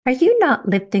Are you not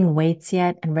lifting weights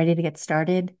yet and ready to get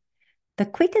started? The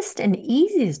quickest and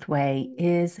easiest way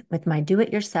is with my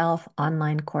do-it-yourself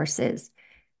online courses.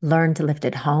 Learn to lift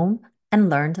at home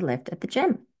and learn to lift at the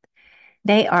gym.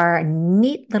 They are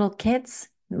neat little kits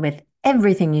with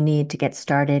everything you need to get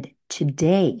started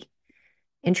today.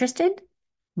 Interested?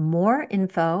 More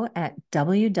info at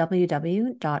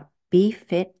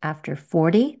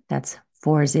www.befitafter40, that's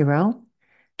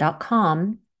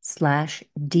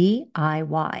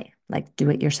 40.com/DIY, like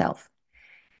do it yourself.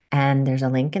 And there's a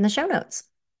link in the show notes.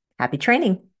 Happy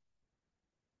training.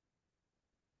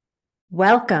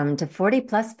 Welcome to 40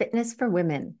 Plus Fitness for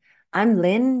Women. I'm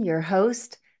Lynn, your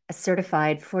host, a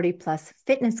certified 40 Plus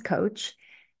fitness coach.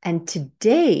 And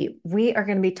today we are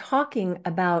going to be talking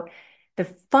about the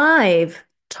 5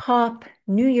 top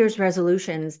New Year's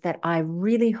resolutions that I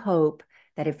really hope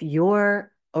that if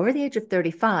you're over the age of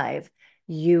 35,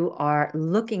 you are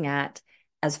looking at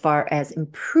as far as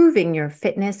improving your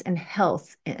fitness and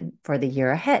health for the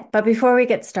year ahead. But before we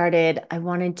get started, I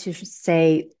wanted to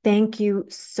say thank you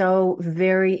so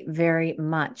very, very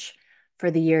much for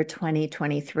the year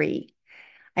 2023.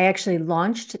 I actually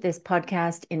launched this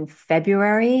podcast in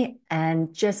February,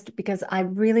 and just because I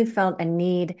really felt a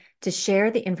need to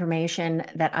share the information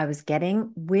that I was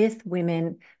getting with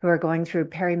women who are going through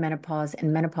perimenopause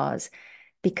and menopause,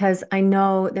 because I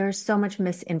know there's so much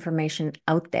misinformation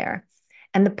out there.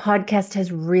 And the podcast has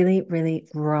really, really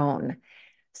grown.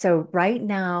 So right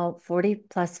now, 40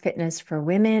 Plus Fitness for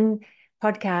Women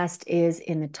podcast is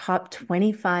in the top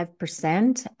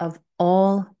 25% of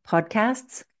all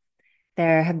podcasts.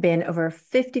 There have been over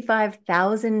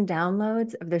 55,000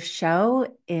 downloads of the show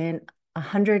in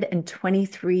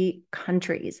 123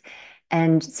 countries.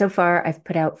 And so far, I've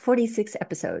put out 46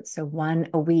 episodes, so one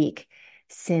a week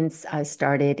since I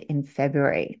started in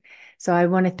February. So I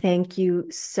want to thank you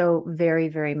so very,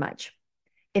 very much.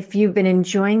 If you've been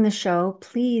enjoying the show,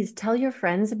 please tell your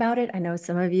friends about it. I know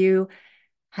some of you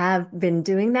have been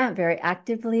doing that very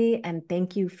actively, and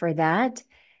thank you for that.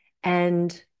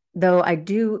 And though I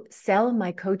do sell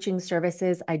my coaching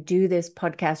services, I do this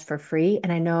podcast for free.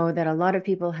 And I know that a lot of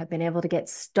people have been able to get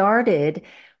started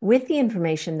with the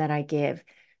information that I give.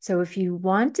 So if you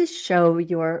want to show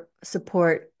your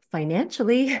support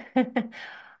financially,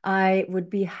 I would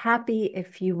be happy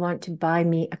if you want to buy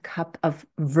me a cup of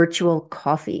virtual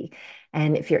coffee.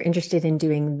 And if you're interested in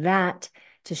doing that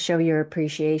to show your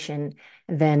appreciation,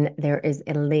 then there is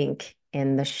a link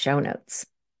in the show notes.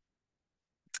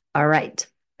 All right.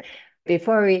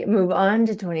 Before we move on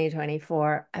to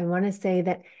 2024, I want to say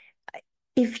that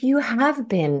if you have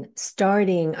been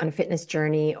starting on a fitness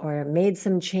journey or made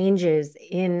some changes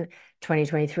in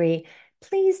 2023,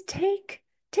 please take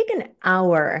an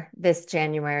hour this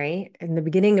January, in the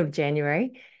beginning of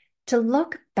January, to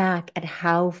look back at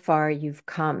how far you've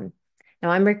come.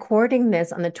 Now, I'm recording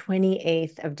this on the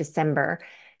 28th of December.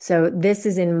 So this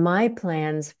is in my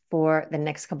plans for the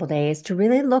next couple of days to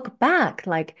really look back,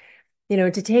 like,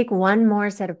 to take one more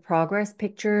set of progress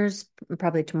pictures,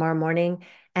 probably tomorrow morning,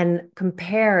 and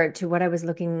compare it to what I was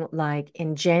looking like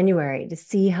in January to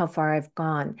see how far I've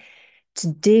gone, to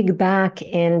dig back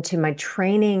into my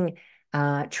training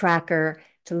tracker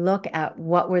to look at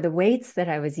what were the weights that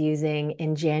I was using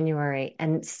in January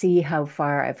and see how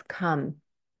far I've come.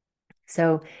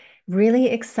 So really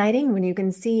exciting when you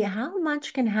can see how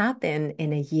much can happen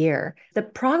in a year. The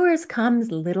progress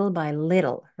comes little by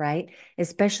little, right?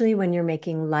 Especially when you're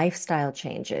making lifestyle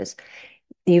changes.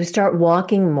 You start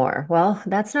walking more. Well,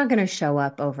 that's not going to show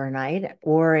up overnight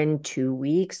or in 2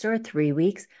 weeks or 3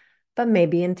 weeks, but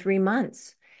maybe in 3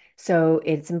 months. So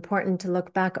it's important to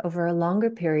look back over a longer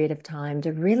period of time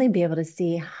to really be able to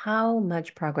see how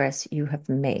much progress you have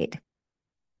made.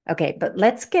 Okay, but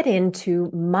let's get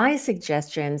into my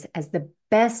suggestions as the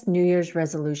best New Year's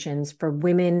resolutions for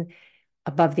women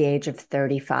above the age of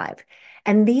 35.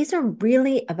 And these are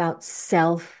really about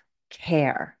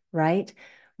self-care, right?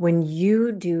 When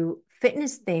you do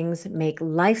fitness things, make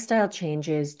lifestyle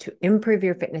changes to improve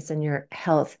your fitness and your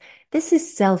health, this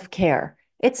is self-care.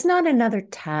 It's not another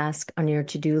task on your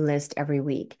to-do list every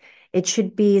week. It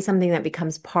should be something that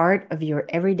becomes part of your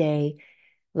everyday,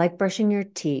 like brushing your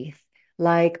teeth,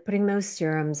 like putting those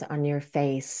serums on your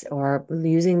face or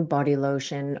using body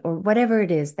lotion or whatever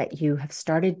it is that you have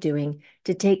started doing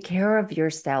to take care of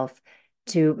yourself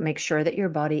to make sure that your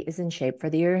body is in shape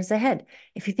for the years ahead.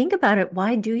 If you think about it,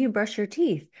 why do you brush your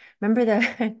teeth? Remember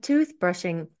the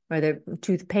toothbrushing or the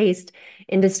toothpaste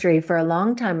industry for a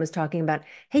long time was talking about,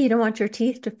 hey, you don't want your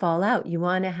teeth to fall out. You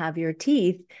want to have your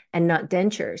teeth and not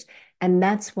dentures. And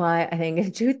that's why I think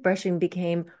toothbrushing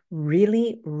became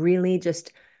really, really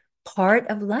just part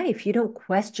of life. You don't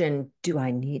question, do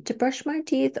I need to brush my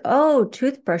teeth? Oh,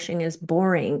 toothbrushing is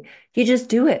boring. You just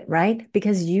do it, right?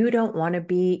 Because you don't want to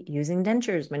be using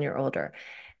dentures when you're older.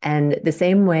 And the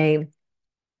same way,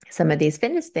 some of these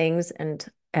fitness things, and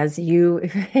as you,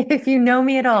 if you know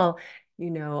me at all,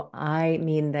 I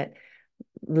mean that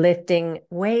lifting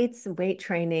weights, weight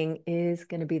training is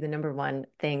going to be the number one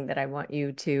thing that I want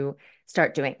you to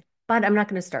start doing. But I'm not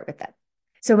going to start with that.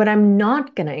 So, what I'm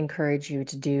not going to encourage you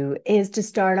to do is to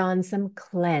start on some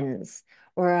cleanse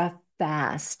or a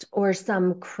fast or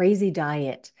some crazy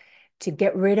diet to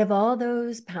get rid of all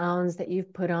those pounds that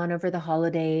you've put on over the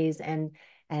holidays and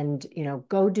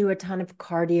go do a ton of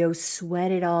cardio,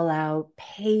 sweat it all out,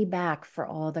 pay back for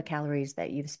all the calories that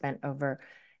you've spent over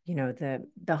the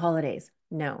holidays.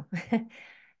 No,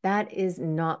 that is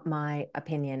not my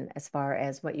opinion as far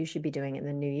as what you should be doing in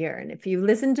the new year. And if you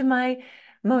listen to my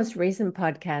most recent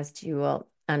podcast, you will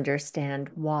understand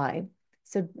why.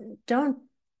 So don't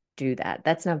do that.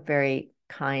 That's not very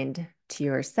kind to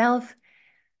yourself.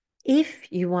 If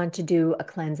you want to do a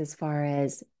cleanse as far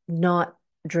as not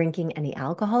drinking any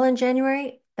alcohol in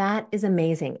January, that is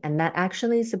amazing. And that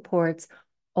actually supports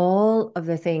all of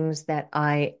the things that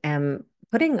I am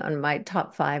putting on my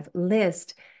top 5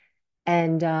 list.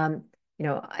 And,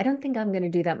 I don't think I'm going to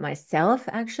do that myself,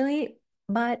 actually,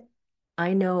 but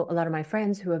I know a lot of my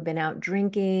friends who have been out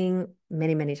drinking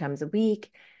many, many times a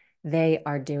week. They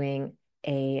are doing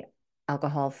a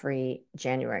alcohol-free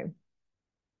January.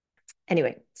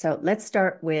 Anyway, so let's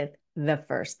start with the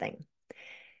first thing.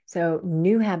 So,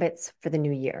 new habits for the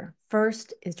new year.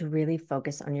 First is to really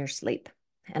focus on your sleep.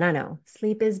 And I know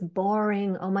sleep is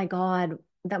boring. Oh my God,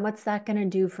 what's that going to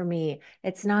do for me?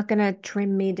 It's not going to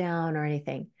trim me down or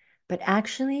anything. But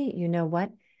actually, you know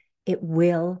what? It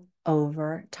will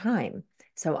over time.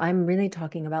 So, I'm really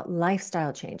talking about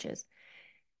lifestyle changes.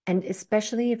 And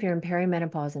especially if you're in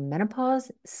perimenopause and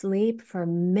menopause, sleep for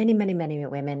many, many, many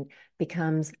women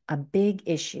becomes a big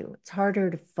issue. It's harder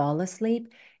to fall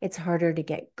asleep. It's harder to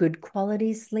get good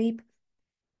quality sleep.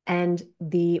 And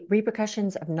the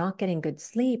repercussions of not getting good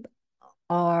sleep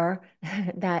are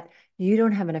that you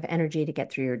don't have enough energy to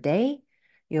get through your day.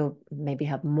 You'll maybe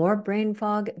have more brain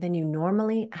fog than you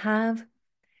normally have.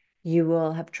 You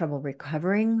will have trouble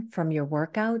recovering from your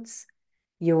workouts.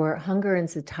 Your hunger and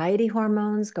satiety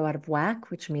hormones go out of whack,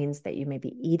 which means that you may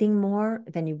be eating more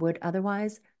than you would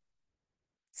otherwise.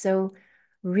 So,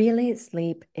 really,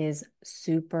 sleep is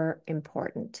super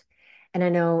important. And I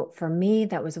know for me,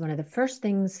 that was one of the first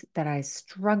things that I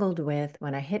struggled with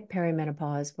when I hit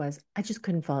perimenopause was I just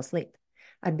couldn't fall asleep.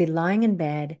 I'd be lying in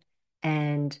bed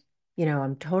and,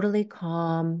 I'm totally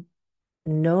calm,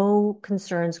 no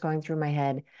concerns going through my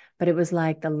head, but it was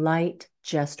like the light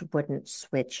just wouldn't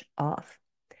switch off.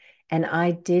 And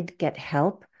I did get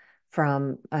help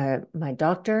from my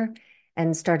doctor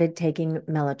and started taking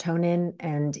melatonin,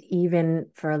 and even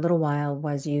for a little while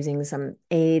was using some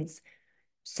aids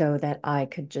so that I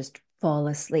could just fall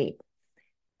asleep.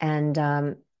 And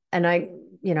I,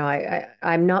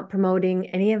 I'm not promoting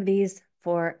any of these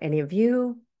for any of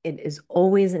you. It is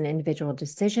always an individual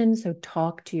decision. So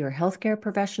talk to your healthcare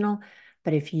professional.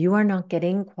 But if you are not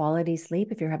getting quality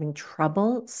sleep, if you're having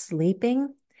trouble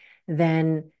sleeping,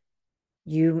 then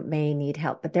you may need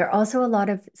help. But there are also a lot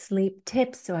of sleep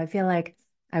tips. So I feel like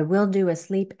I will do a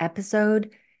sleep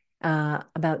episode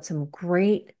about some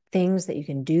great things that you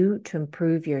can do to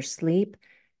improve your sleep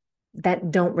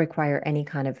that don't require any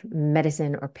kind of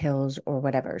medicine or pills or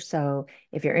whatever. So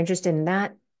if you're interested in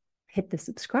that, hit the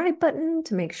subscribe button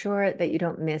to make sure that you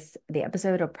don't miss the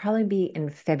episode. It'll probably be in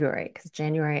February because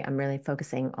January, I'm really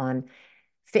focusing on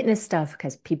fitness stuff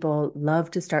because people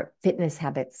love to start fitness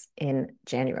habits in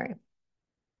January.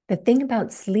 The thing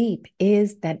about sleep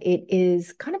is that it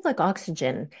is kind of like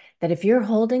oxygen, that if you're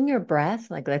holding your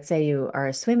breath, like let's say you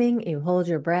are swimming, you hold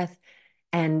your breath,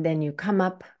 and then you come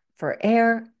up for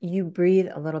air, you breathe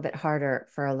a little bit harder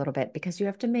for a little bit because you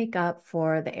have to make up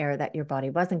for the air that your body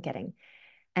wasn't getting.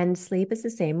 And sleep is the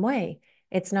same way.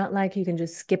 It's not like you can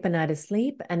just skip a night of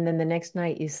sleep and then the next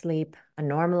night you sleep a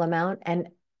normal amount and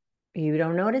you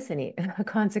don't notice any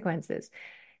consequences.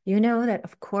 You know that,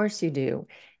 of course, you do.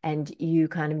 And you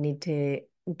kind of need to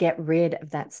get rid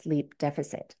of that sleep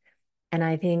deficit. And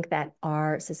I think that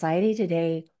our society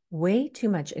today way too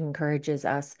much encourages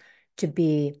us to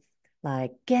be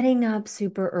like getting up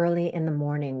super early in the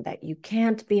morning, that you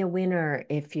can't be a winner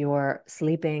if you're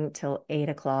sleeping till 8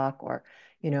 o'clock, or,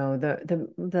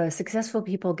 the successful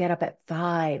people get up at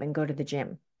 5 and go to the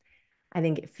gym. I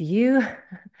think if you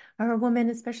are a woman,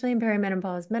 especially in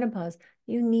perimenopause, menopause,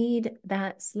 you need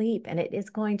that sleep and it is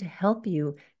going to help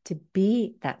you to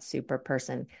be that super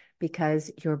person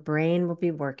because your brain will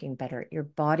be working better, your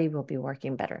body will be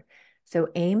working better. So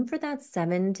aim for that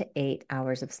 7 to 8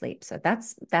 hours of sleep. So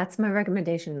that's my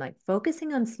recommendation, like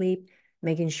focusing on sleep,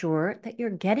 making sure that you're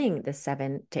getting the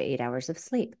 7 to 8 hours of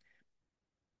sleep.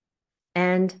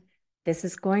 And this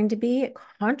is going to be a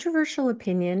controversial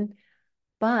opinion,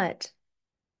 but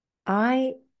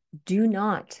I do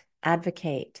not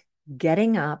advocate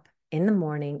getting up in the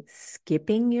morning,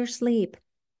 skipping your sleep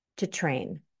to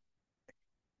train.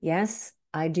 Yes,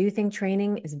 I do think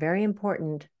training is very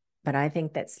important, but I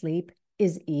think that sleep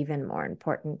is even more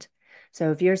important.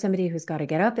 So if you're somebody who's got to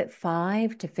get up at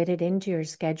 5 to fit it into your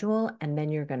schedule, and then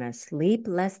you're going to sleep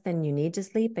less than you need to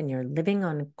sleep, and you're living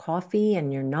on coffee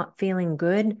and you're not feeling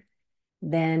good,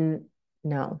 then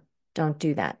no, don't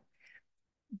do that.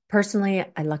 Personally,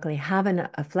 I luckily have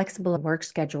a flexible work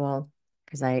schedule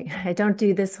because I don't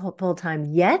do this full time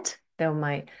yet, though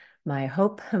my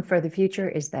hope for the future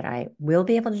is that I will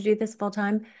be able to do this full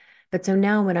time. But so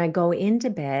now when I go into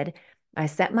bed, I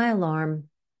set my alarm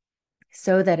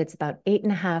so that it's about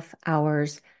 8.5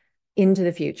 hours into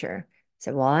the future.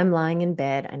 So while I'm lying in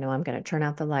bed, I know I'm going to turn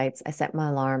out the lights. I set my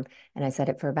alarm and I set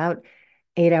it for about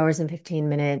 8 hours and 15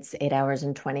 minutes, 8 hours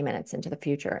and 20 minutes into the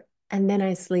future. And then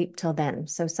I sleep till then.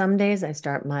 So some days I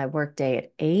start my work day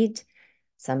at 8.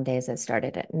 Some days I start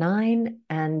it at 9.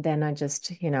 And then I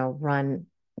just, run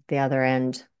the other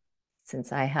end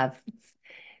since I have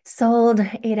sold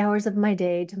 8 hours of my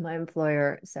day to my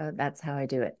employer. So that's how I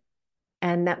do it.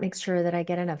 And that makes sure that I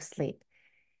get enough sleep.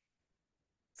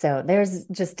 So there's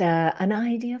just an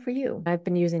idea for you. I've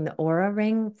been using the Aura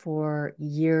Ring for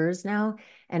years now.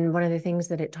 And one of the things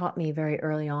that it taught me very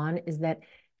early on is that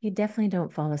you definitely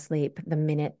don't fall asleep the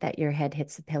minute that your head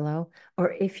hits the pillow.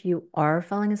 Or if you are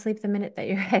falling asleep the minute that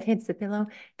your head hits the pillow,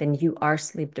 then you are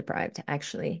sleep deprived,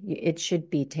 actually. It should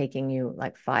be taking you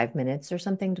like 5 minutes or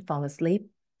something to fall asleep.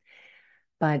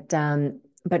 But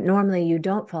normally you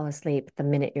don't fall asleep the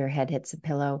minute your head hits the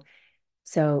pillow.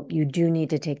 So you do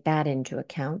need to take that into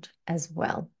account as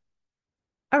well.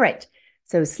 All right.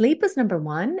 So sleep is number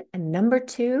one. And number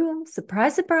two,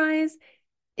 surprise, surprise,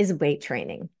 is weight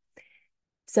training.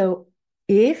 So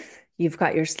if you've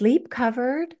got your sleep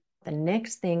covered, the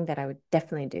next thing that I would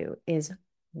definitely do is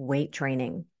weight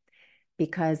training.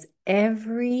 Because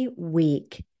every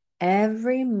week,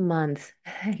 every month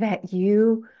that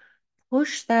you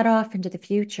push that off into the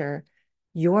future,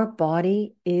 your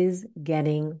body is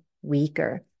getting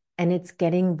weaker. And it's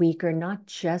getting weaker, not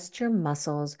just your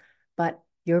muscles, but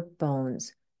your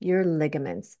bones, your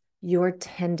ligaments, your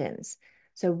tendons.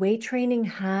 So, weight training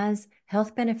has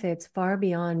health benefits far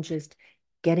beyond just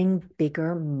getting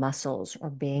bigger muscles or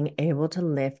being able to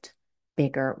lift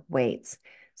bigger weights.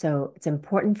 So, it's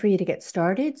important for you to get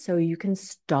started so you can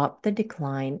stop the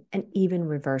decline and even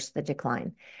reverse the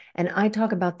decline. And I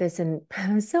talk about this in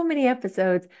so many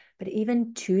episodes, but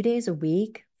even 2 days a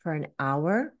week for an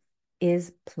hour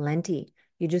is plenty.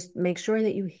 You just make sure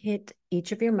that you hit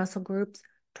each of your muscle groups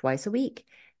twice a week,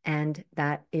 and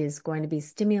that is going to be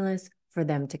stimulus for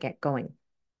them to get going.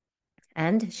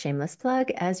 And shameless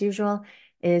plug, as usual,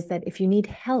 is that if you need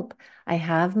help, I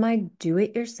have my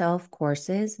do-it-yourself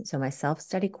courses, so my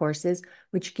self-study courses,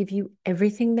 which give you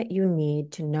everything that you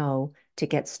need to know to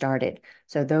get started.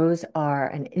 So those are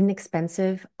an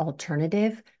inexpensive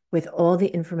alternative with all the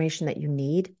information that you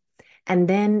need. And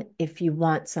then if you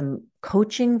want some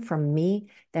coaching from me,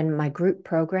 then my group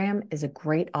program is a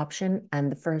great option. And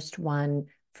the first one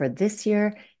for this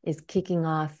year is kicking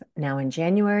off now in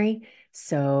January.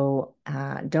 So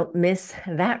don't miss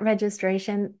that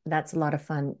registration. That's a lot of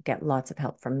fun. Get lots of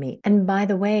help from me. And by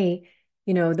the way,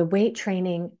 the weight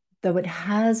training, though it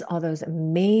has all those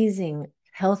amazing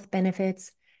health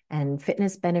benefits and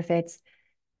fitness benefits,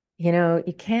 you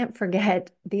can't forget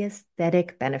the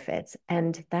aesthetic benefits.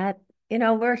 And that,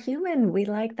 we're human. We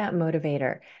like that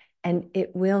motivator. And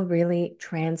it will really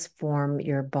transform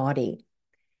your body.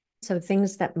 So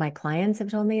things that my clients have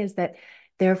told me is that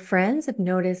their friends have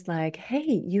noticed like,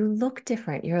 hey, you look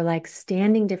different. You're like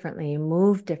standing differently, you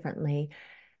move differently,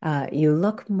 you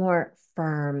look more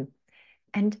firm.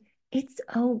 And it's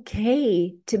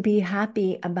okay to be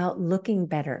happy about looking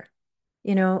better.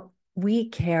 We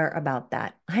care about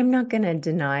that. I'm not going to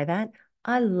deny that.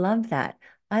 I love that.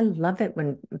 I love it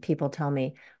when people tell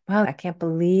me, wow, I can't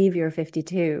believe you're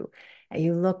 52.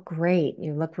 You look great.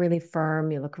 You look really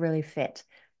firm. You look really fit.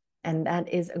 And that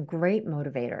is a great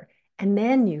motivator. And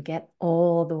then you get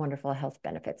all the wonderful health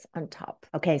benefits on top.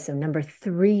 Okay, so number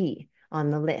 3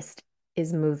 on the list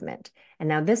is movement. And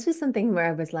now this was something where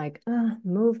I was like,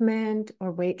 movement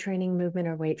or weight training, movement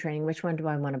or weight training. Which one do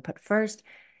I want to put first?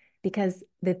 Because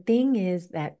the thing is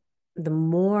that the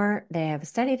more they have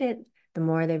studied it, the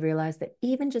more they realize that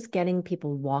even just getting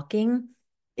people walking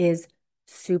is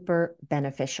super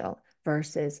beneficial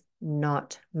versus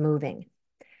not moving.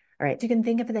 All right, so you can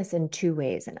think of this in two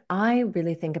ways. And I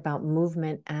really think about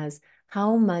movement as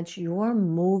how much you're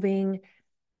moving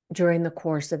during the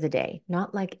course of the day,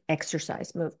 not like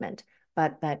exercise movement,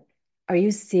 but that are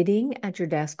you sitting at your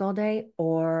desk all day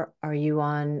or are you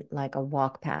on like a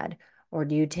walk pad? Or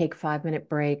do you take 5-minute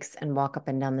breaks and walk up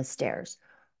and down the stairs?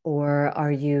 Or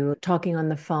are you talking on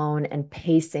the phone and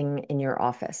pacing in your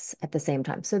office at the same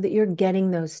time so that you're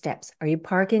getting those steps? Are you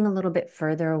parking a little bit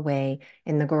further away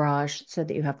in the garage so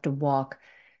that you have to walk?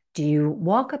 Do you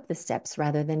walk up the steps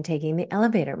rather than taking the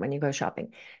elevator when you go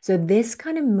shopping? So, this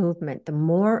kind of movement, the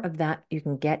more of that you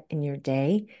can get in your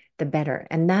day, the better.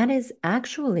 And that is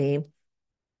actually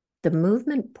the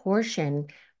movement portion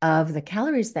of the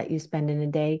calories that you spend in a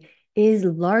day is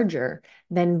larger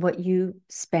than what you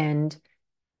spend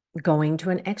going to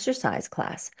an exercise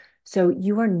class. So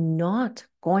you are not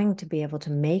going to be able to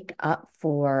make up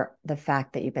for the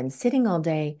fact that you've been sitting all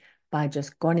day by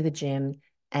just going to the gym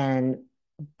and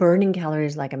burning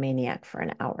calories like a maniac for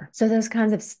an hour. So those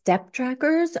kinds of step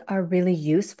trackers are really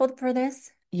useful for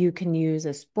this. You can use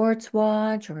a sports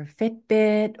watch or a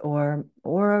Fitbit or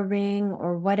Oura Ring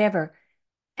or whatever.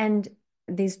 And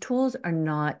these tools are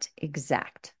not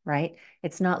exact, right?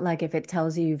 It's not like if it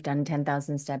tells you you've done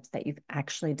 10,000 steps that you've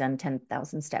actually done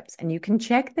 10,000 steps. And you can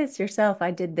check this yourself.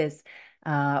 I did this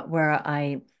where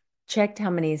I checked how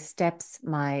many steps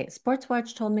my sports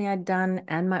watch told me I'd done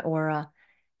and my Aura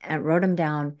and wrote them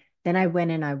down. Then I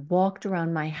went and I walked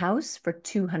around my house for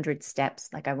 200 steps.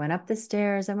 Like I went up the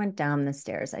stairs, I went down the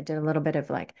stairs. I did a little bit of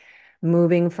like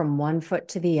moving from one foot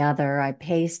to the other. I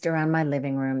paced around my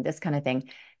living room, this kind of thing.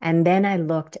 And then I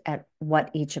looked at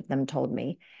what each of them told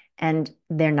me, and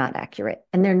they're not accurate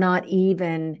and they're not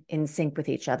even in sync with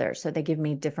each other. So they give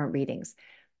me different readings.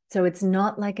 So it's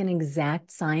not like an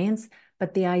exact science,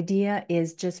 but the idea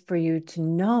is just for you to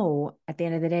know at the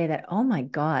end of the day that, oh my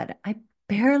God, I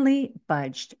barely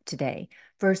budged today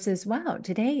versus, wow,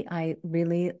 today I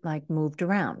really like moved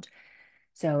around.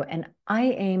 So, and I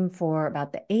aim for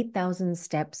about the 8,000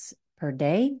 steps per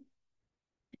day.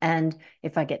 And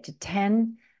if I get to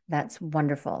 10, that's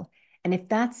wonderful. And if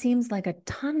that seems like a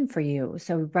ton for you,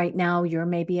 so right now you're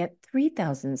maybe at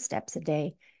 3,000 steps a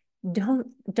day,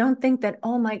 don't think that,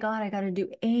 oh my God, I got to do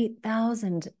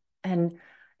 8,000. And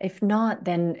if not,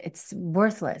 then it's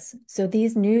worthless. So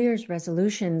these New Year's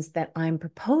resolutions that I'm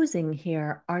proposing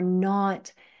here are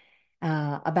not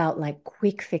about like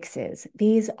quick fixes.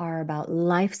 These are about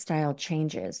lifestyle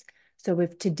changes. So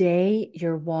if today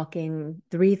you're walking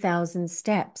 3,000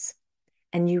 steps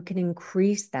and you can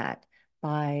increase that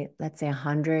by, let's say,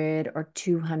 100 or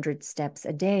 200 steps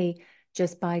a day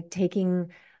just by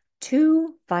taking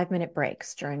 2 5-minute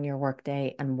breaks during your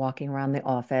workday and walking around the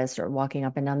office or walking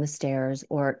up and down the stairs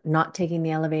or not taking the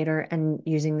elevator and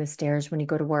using the stairs when you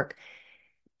go to work,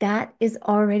 that is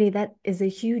a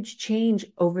huge change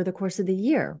over the course of the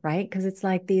year, right? Because it's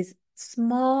like these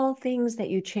small things that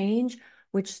you change,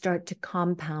 which start to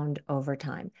compound over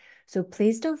time. So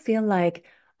please don't feel like,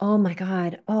 oh my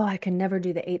God, oh, I can never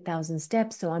do the 8,000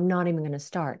 steps, so I'm not even going to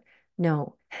start.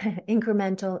 No,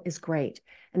 incremental is great.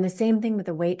 And the same thing with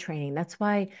the weight training. That's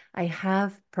why I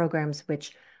have programs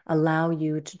which allow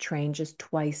you to train just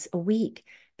twice a week,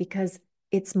 because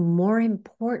it's more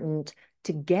important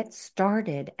to get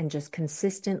started and just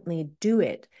consistently do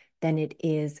it than it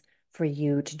is for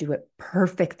you to do it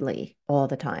perfectly all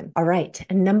the time. All right.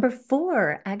 And number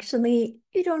 4, actually,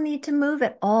 you don't need to move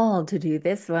at all to do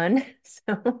this one.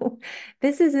 So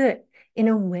this is in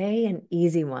a way, an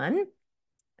easy one.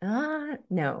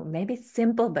 No, maybe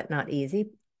simple, but not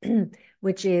easy,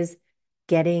 which is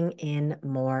getting in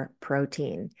more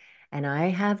protein. And I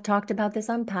have talked about this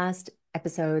on past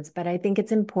episodes, but I think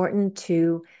it's important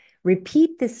to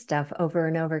repeat this stuff over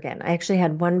and over again. I actually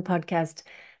had one podcast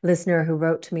listener who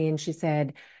wrote to me and she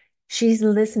said, she's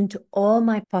listened to all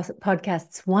my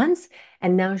podcasts once,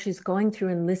 and now she's going through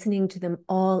and listening to them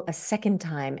all a second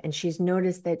time. And she's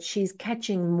noticed that she's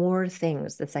catching more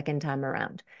things the second time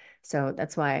around. So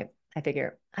that's why I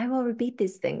figure I will repeat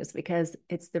these things because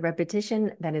it's the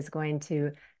repetition that is going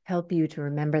to help you to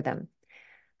remember them.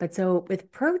 But so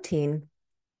with protein,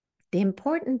 the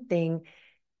important thing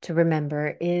to remember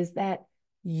is that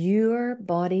your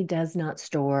body does not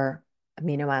store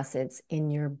amino acids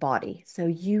in your body. So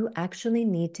you actually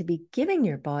need to be giving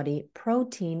your body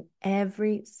protein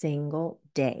every single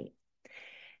day.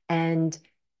 And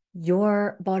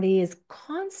your body is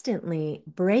constantly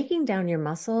breaking down your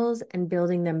muscles and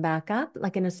building them back up,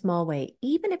 like in a small way,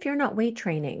 even if you're not weight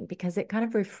training, because it kind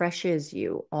of refreshes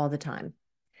you all the time.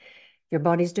 Your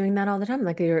body's doing that all the time,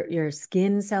 like your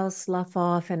skin cells slough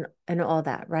off and all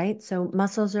that, right? So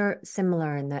muscles are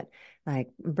similar in that, like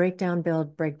break down,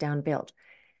 build.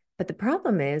 But the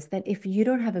problem is that if you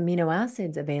don't have amino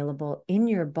acids available in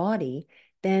your body,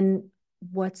 then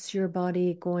what's your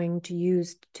body going to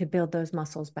use to build those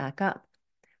muscles back up?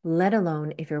 Let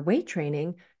alone if you're weight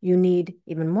training, you need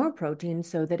even more protein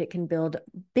so that it can build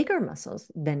bigger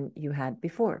muscles than you had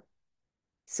before.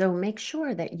 So make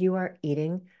sure that you are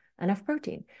eating enough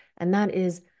protein. And that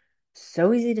is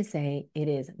so easy to say. It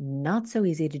is not so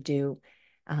easy to do.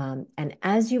 And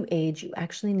as you age, you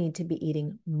actually need to be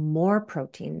eating more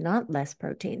protein, not less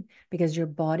protein, because your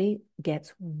body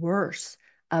gets worse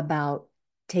about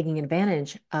taking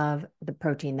advantage of the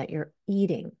protein that you're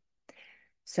eating.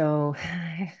 So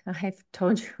I've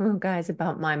told you guys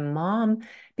about my mom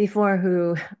before,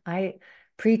 who I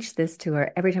preach this to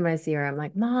her every time I see her. I'm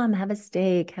like, Mom, have a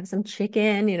steak, have some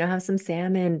chicken, have some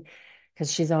salmon.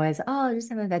 Because she's always, oh, just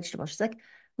have a vegetable. She's like,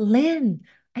 Lynn,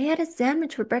 I had a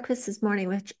sandwich for breakfast this morning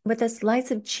with a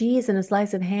slice of cheese and a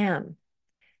slice of ham.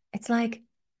 It's like,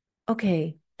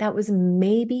 okay, that was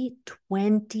maybe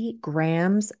 20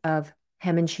 grams of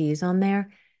ham and cheese on there.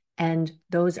 And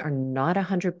those are not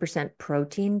 100%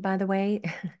 protein, by the way.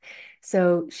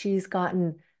 So she's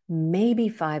gotten maybe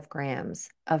 5 grams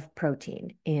of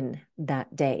protein in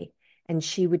that day. And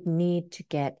she would need to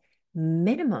get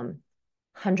minimum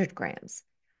 100 grams.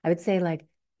 I would say, like,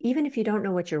 even if you don't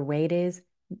know what your weight is,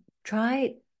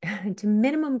 try to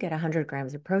minimum get 100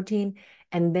 grams of protein.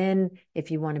 And then if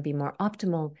you want to be more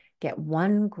optimal, get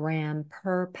 1 gram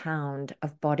per pound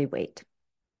of body weight.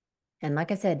 And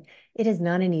like I said, it is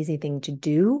not an easy thing to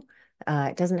do.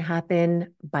 It doesn't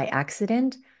happen by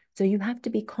accident. So you have to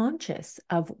be conscious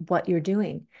of what you're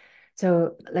doing.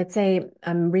 So let's say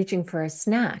I'm reaching for a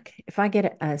snack. If I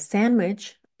get a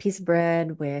sandwich, piece of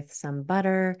bread with some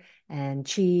butter and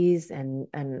cheese and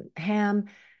ham,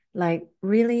 like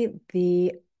really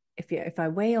if I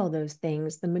weigh all those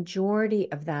things, the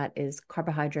majority of that is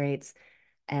carbohydrates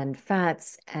and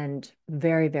fats and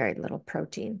very, very little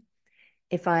protein.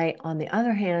 If I, on the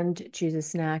other hand, choose a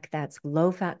snack that's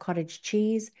low-fat cottage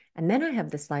cheese, and then I have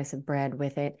the slice of bread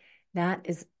with it, that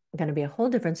is going to be a whole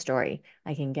different story.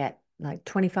 I can get like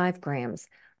 25 grams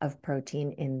of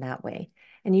protein in that way.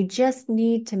 And you just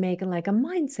need to make like a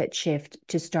mindset shift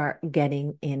to start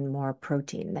getting in more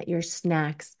protein, that your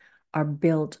snacks are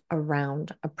built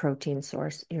around a protein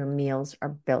source. Your meals are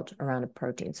built around a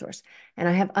protein source. And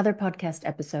I have other podcast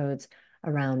episodes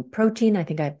around protein. I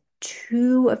think I have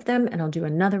 2 of them, and I'll do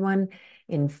another one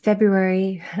in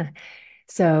February.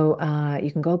 So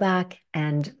you can go back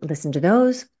and listen to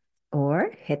those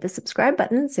or hit the subscribe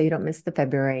button so you don't miss the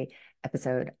February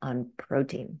episode on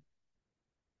protein.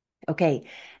 Okay,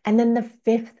 and then the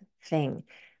fifth thing,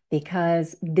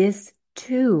 because this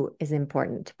too is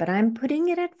important, but I'm putting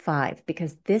it at 5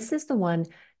 because this is the one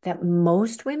that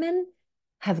most women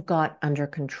have got under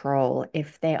control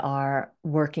if they are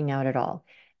working out at all.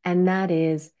 And that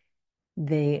is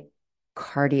the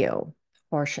cardio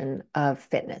portion of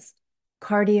fitness.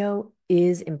 Cardio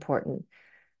is important.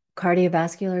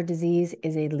 Cardiovascular disease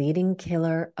is a leading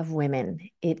killer of women.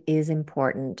 It is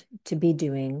important to be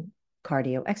doing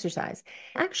cardio exercise.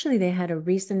 Actually, they had a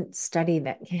recent study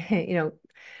that,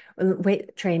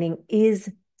 weight training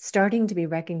is starting to be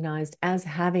recognized as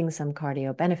having some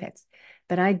cardio benefits.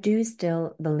 But I do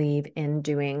still believe in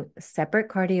doing separate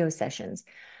cardio sessions.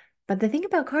 But the thing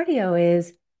about cardio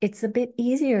is it's a bit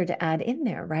easier to add in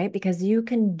there, right? Because you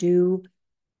can do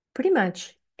pretty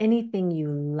much anything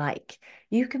you like.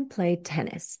 You can play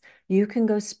tennis, you can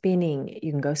go spinning,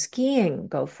 you can go skiing,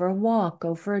 go for a walk,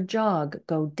 go for a jog,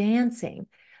 go dancing.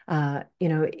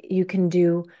 You can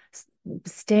do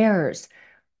stairs,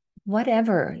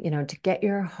 whatever, to get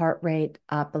your heart rate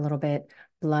up a little bit,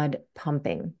 blood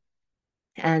pumping.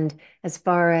 And as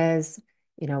far as,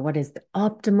 what is the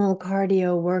optimal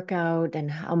cardio workout and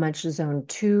how much zone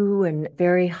 2 and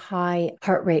very high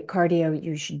heart rate cardio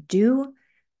you should do,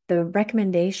 the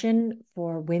recommendation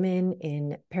for women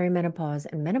in perimenopause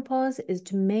and menopause is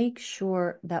to make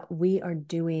sure that we are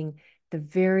doing the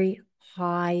very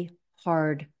high,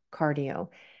 hard cardio.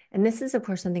 And this is, of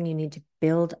course, something you need to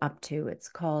build up to. It's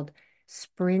called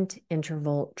sprint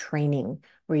interval training,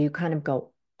 where you kind of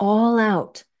go all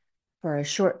out for a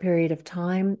short period of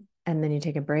time, and then you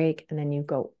take a break, and then you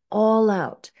go all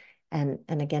out and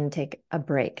again take a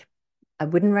break. I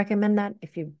wouldn't recommend that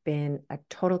if you've been a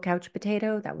total couch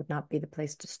potato. That would not be the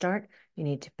place to start. You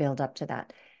need to build up to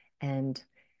that. And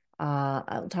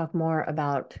I'll talk more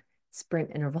about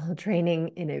sprint interval training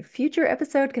in a future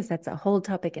episode because that's a whole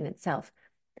topic in itself.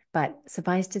 But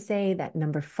suffice to say that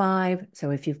number 5,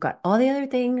 so if you've got all the other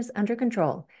things under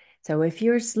control, so if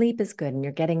your sleep is good and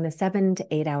you're getting the 7 to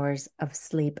 8 hours of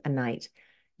sleep a night,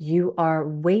 you are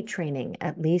weight training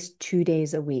at least 2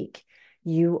 days a week.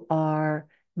 You are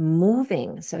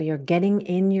moving, so you're getting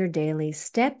in your daily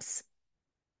steps.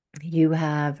 You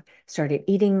have started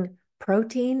eating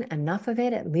protein, enough of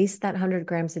it, at least that 100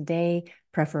 grams a day,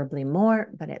 preferably more,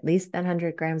 but at least that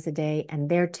 100 grams a day. And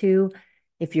there too,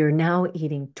 if you're now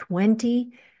eating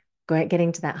 20,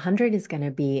 getting to that 100 is going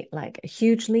to be like a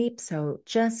huge leap. So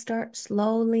just start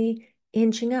slowly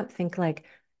inching up. Think like,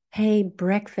 hey,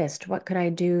 breakfast, what could I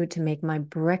do to make my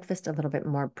breakfast a little bit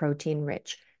more protein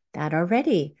rich? That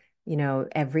already,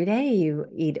 every day you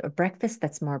eat a breakfast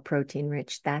that's more protein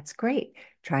rich. That's great.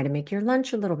 Try to make your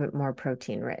lunch a little bit more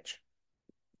protein rich.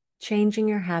 Changing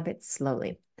your habits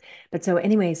slowly. But so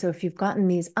anyway, so if you've gotten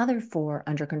these other 4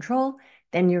 under control,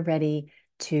 then you're ready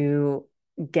to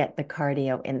get the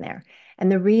cardio in there.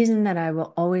 And the reason that I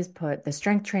will always put the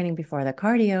strength training before the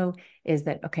cardio is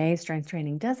that, okay, strength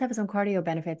training does have some cardio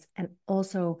benefits, and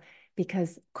also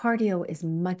because cardio is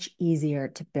much easier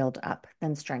to build up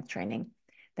than strength training.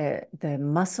 The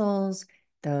muscles,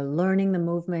 the learning the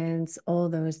movements, all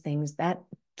those things, that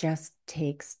just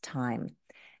takes time.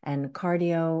 And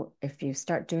cardio, if you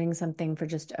start doing something for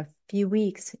just a few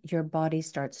weeks, your body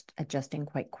starts adjusting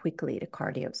quite quickly to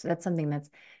cardio. So that's something that's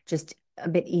just a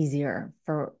bit easier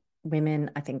for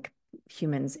women, I think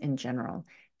humans in general,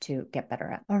 to get better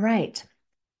at. All right.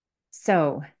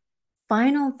 So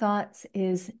final thoughts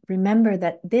is remember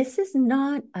that this is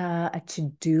not a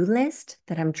to-do list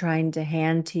that I'm trying to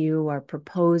hand to you or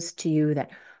propose to you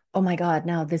that, oh my God,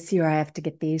 now this year I have to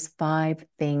get these 5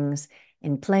 things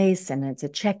in place and it's a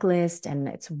checklist and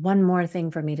it's one more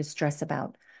thing for me to stress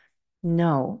about.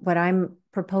 No, what I'm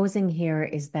proposing here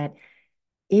is that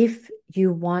if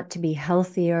you want to be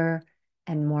healthier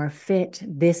and more fit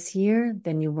this year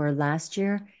than you were last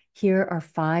year, here are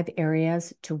 5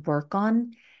 areas to work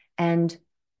on. And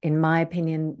in my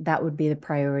opinion, that would be the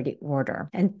priority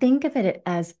order. And think of it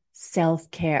as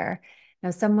self-care. Now,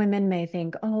 some women may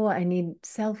think, oh, I need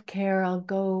self-care. I'll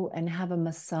go and have a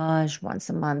massage once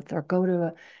a month or go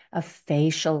to a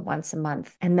facial once a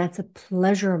month. And that's a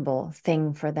pleasurable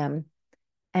thing for them.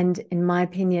 And in my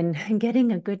opinion,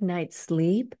 getting a good night's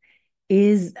sleep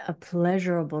is a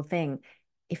pleasurable thing.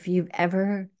 If you've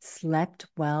ever slept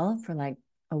well for like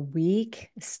a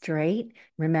week straight,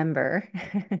 remember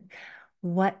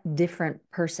what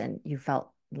different person you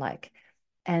felt like.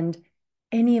 And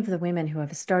any of the women who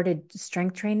have started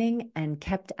strength training and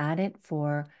kept at it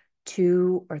for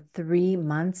 2 or 3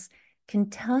 months can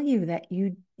tell you that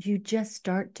you just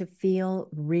start to feel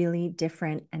really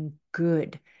different and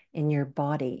good in your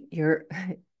body. Your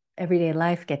everyday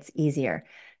life gets easier.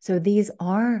 So these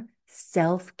are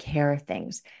self-care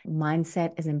things.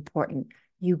 Mindset is important.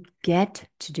 You get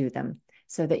to do them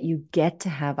so that you get to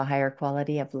have a higher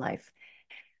quality of life.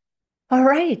 All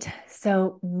right.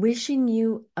 So wishing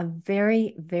you a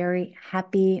very, very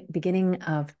happy beginning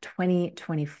of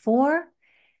 2024.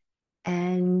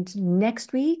 And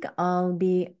next week, I'll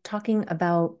be talking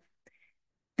about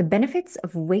the benefits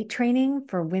of weight training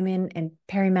for women in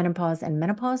perimenopause and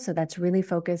menopause. So that's really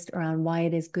focused around why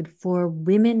it is good for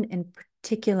women in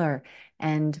particular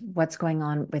and what's going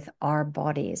on with our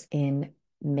bodies in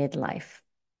midlife.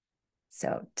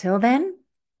 So till then,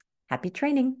 happy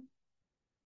training.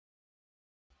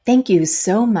 Thank you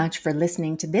so much for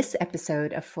listening to this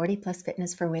episode of 40 Plus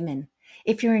Fitness for Women.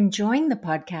 If you're enjoying the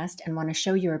podcast and want to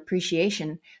show your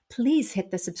appreciation, please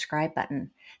hit the subscribe button.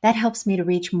 That helps me to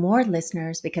reach more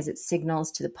listeners because it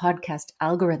signals to the podcast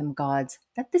algorithm gods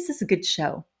that this is a good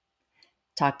show.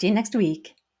 Talk to you next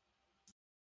week.